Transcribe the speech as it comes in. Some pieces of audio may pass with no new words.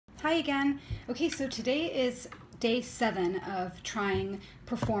Hi again. Okay, so today is day 7 of trying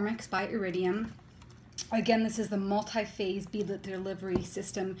Performix by Iridium. Again, this is the multi-phase beadlet delivery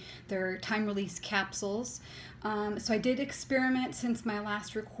system. They're time-release capsules. So I did experiment since my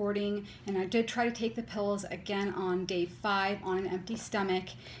last recording, and I did try to take the pills again on day 5 on an empty stomach,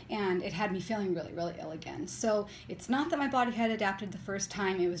 and it had me feeling really, really ill again. So it's not that my body had adapted the first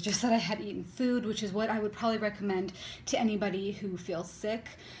time, it was just that I had eaten food, which is what I would probably recommend to anybody who feels sick.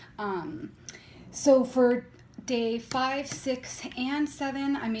 So for day 5, 6, and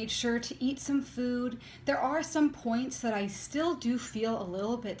 7, I made sure to eat some food. There are some points that I still do feel a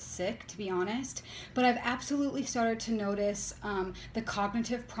little bit sick, to be honest, but I've absolutely started to notice the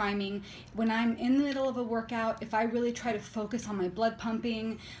cognitive priming. When I'm in the middle of a workout, if I really try to focus on my blood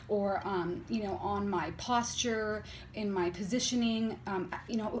pumping or on my posture, in my positioning,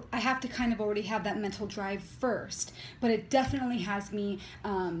 I have to kind of already have that mental drive first, but it definitely has me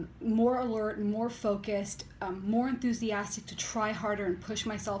more alert, more focused, more enthusiastic to try harder and push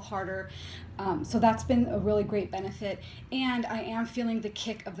myself harder. So that's been a really great benefit, and I am feeling the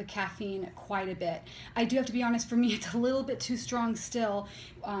kick of the caffeine quite a bit. I do have to be honest, for me it's a little bit too strong still.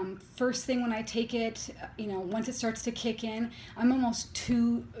 First thing when I take it, once it starts to kick in, I'm almost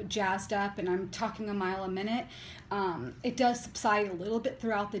too jazzed up and I'm talking a mile a minute. It does subside a little bit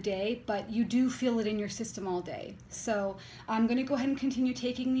throughout the day, but you do feel it in your system all day. So I'm going to go ahead and continue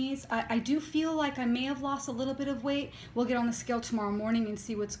taking these. I do feel like I may have lost a little bit of weight. We'll get on the scale tomorrow morning and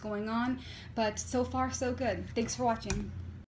see what's going on, but so far so good. Thanks for watching.